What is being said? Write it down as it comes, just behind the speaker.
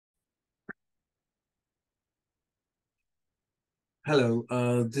Hello,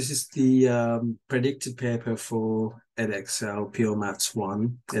 this is the predicted paper for Edexcel Pure Maths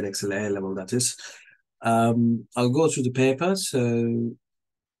 1, Edexcel A level that is. I'll go through the paper. So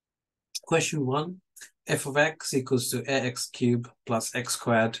question 1, f of x equals to ax cubed plus x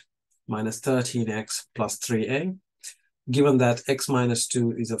squared minus 13x plus 3a. Given that x minus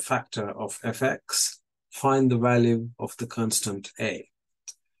 2 is a factor of fx, find the value of the constant a.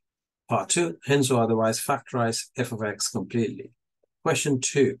 Part 2, hence or otherwise factorize f of x completely. Question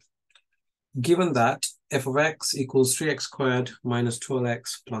 2. Given that f of x equals 3x squared minus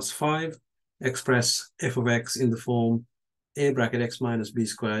 12x plus 5, express f of x in the form a bracket x minus b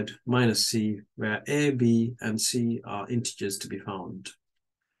squared minus c, where a, b, and c are integers to be found.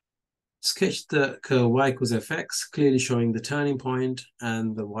 Sketch the curve y equals fx, clearly showing the turning point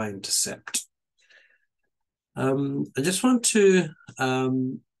and the y-intercept. I just want to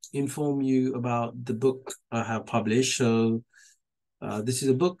inform you about the book I have published. So this is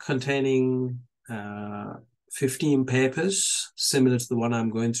a book containing 15 papers, similar to the one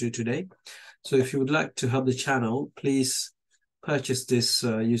I'm going through today. So if you would like to help the channel, please purchase this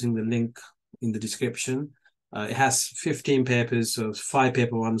using the link in the description. It has 15 papers, so 5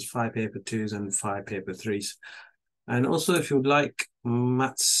 paper 1s, 5 paper 2s, and 5 paper 3s. And also, if you would like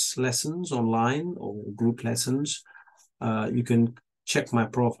maths lessons online or group lessons, you can check my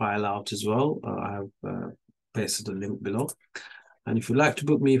profile out as well. I have pasted the link below. And if you'd like to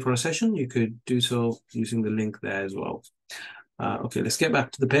book me for a session, you could do so using the link there as well. Okay, let's get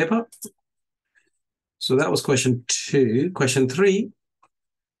back to the paper. So that was question 2. Question 3.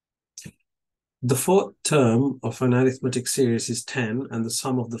 The fourth term of an arithmetic series is 10, and the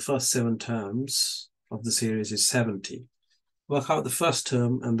sum of the first 7 terms of the series is 70. Work out the first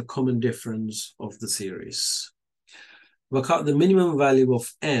term and the common difference of the series. Work out the minimum value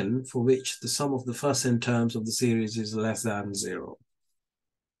of n for which the sum of the first n terms of the series is less than 0.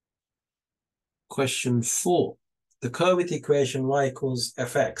 Question 4. The curve with equation y equals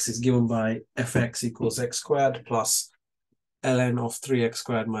fx is given by fx equals x squared plus ln of 3x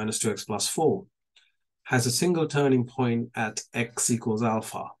squared minus 2x plus 4. Has a single turning point at x equals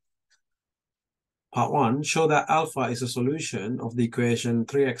alpha. Part 1. Show that alpha is a solution of the equation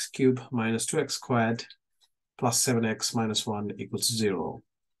 3x cubed minus 2x squared plus 7x minus 1 equals 0.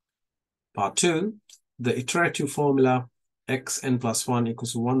 Part 2. The iterative formula xn plus 1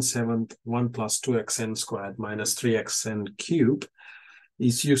 equals 1/7 1 plus 2xn squared minus 3xn cubed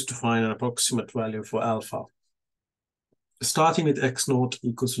is used to find an approximate value for alpha. Starting with x naught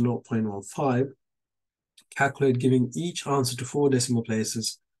equals 0.15, calculate giving each answer to 4 decimal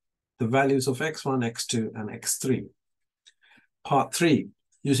places the values of x1, x2, and x3. Part 3.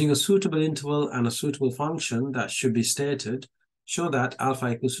 Using a suitable interval and a suitable function that should be stated, show that alpha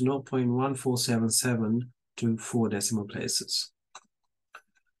equals 0.1477 to 4 decimal places.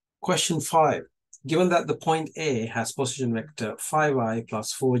 Question 5. Given that the point A has position vector 5i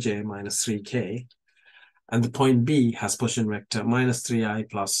plus 4j minus 3k, and the point B has position vector minus 3i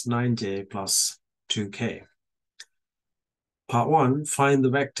plus 9j plus 2k. Part 1, find the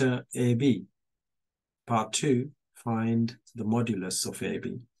vector AB. Part 2, find the modulus of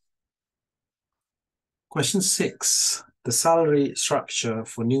AB. Question 6. The salary structure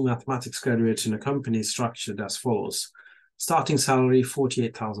for new mathematics graduates in a company is structured as follows. Starting salary,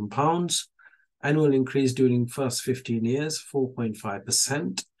 £48,000. Annual increase during first 15 years,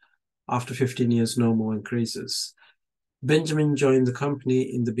 4.5%. After 15 years, no more increases. Benjamin joined the company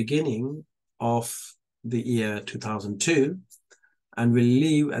in the beginning of the year 2002 and will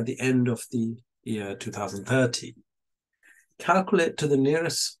leave at the end of the year 2030. Calculate to the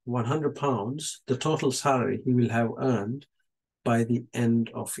nearest £100 the total salary he will have earned by the end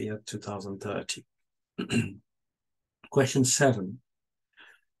of year 2030. Question 7.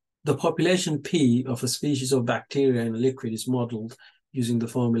 The population P of a species of bacteria in a liquid is modeled using the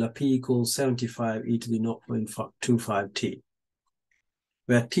formula P equals 75 e to the 0.25 t,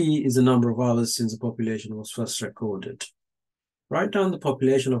 where t is the number of hours since the population was first recorded. Write down the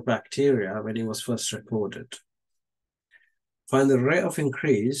population of bacteria when it was first recorded. Find the rate of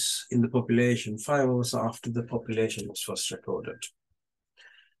increase in the population 5 hours after the population was first recorded.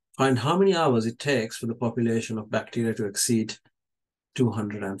 Find how many hours it takes for the population of bacteria to exceed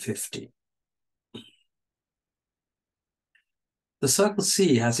 250. The circle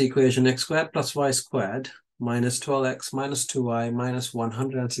C has equation x squared plus y squared minus 12x minus 2y minus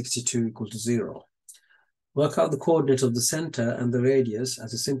 162 equals 0. Work out the coordinate of the center and the radius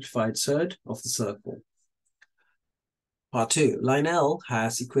as a simplified third of the circle. Part 2. Line L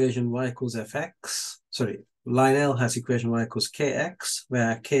has equation y equals fx. Line L has equation y equals kx,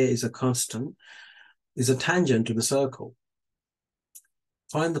 where k is a constant, is a tangent to the circle.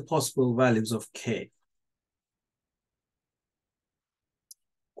 Find the possible values of k.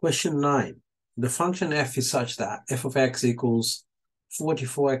 Question 9. The function f is such that f of x equals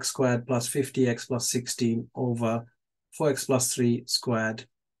 44x squared plus 50x plus 16 over 4x plus 3 squared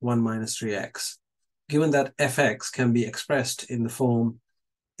 1 minus 3x. Given that fx can be expressed in the form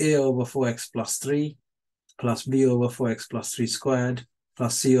a over 4x plus 3 plus b over 4x plus 3 squared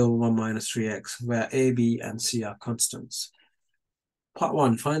plus c over 1 minus 3x, where a, b, and c are constants. Part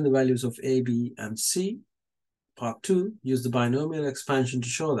 1, find the values of a, b, and c. Part 2, use the binomial expansion to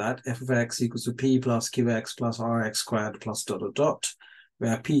show that f of x equals to p plus qx plus rx squared plus ...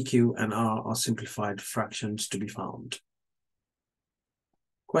 where p, q, and r are simplified fractions to be found.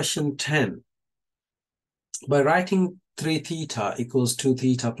 Question 10. By writing 3 theta equals 2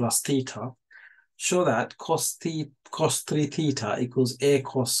 theta plus theta, show that cos 3 theta equals a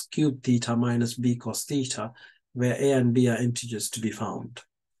cos cube theta minus b cos theta, where a and b are integers to be found.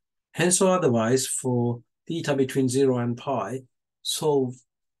 Hence or otherwise, for theta between 0 and pi, solve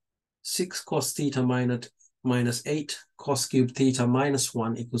 6 cos theta minus 8 cos cube theta minus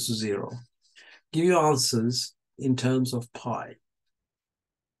 1 equals to 0. Give your answers in terms of pi.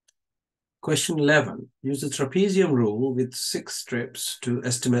 Question 11. Use the trapezium rule with 6 strips to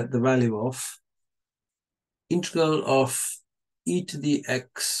estimate the value of integral of e to the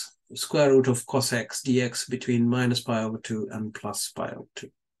x square root of cos x dx between minus pi over 2 and plus pi over 2.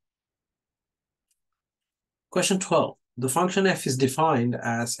 Question 12. The function f is defined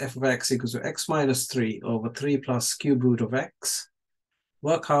as f of x equals to x minus 3 over 3 plus cube root of x.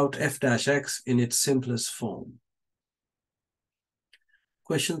 Work out f dash x in its simplest form.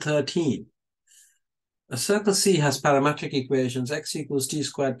 Question 13. A circle C has parametric equations x equals t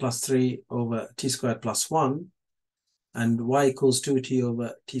squared plus 3 over t squared plus 1 and y equals 2t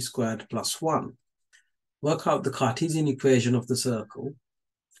over t squared plus 1. Work out the Cartesian equation of the circle.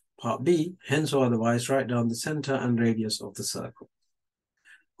 Part B, hence or otherwise, write down the center and radius of the circle.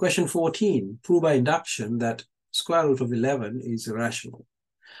 Question 14, prove by induction that square root of 11 is irrational.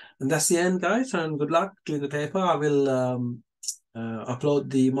 And that's the end, guys, and good luck doing the paper. I will upload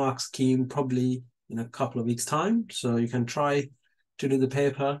the mark scheme probably in a couple of weeks' time, so you can try to do the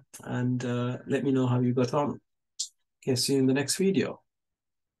paper and let me know how you got on. Okay, see you in the next video.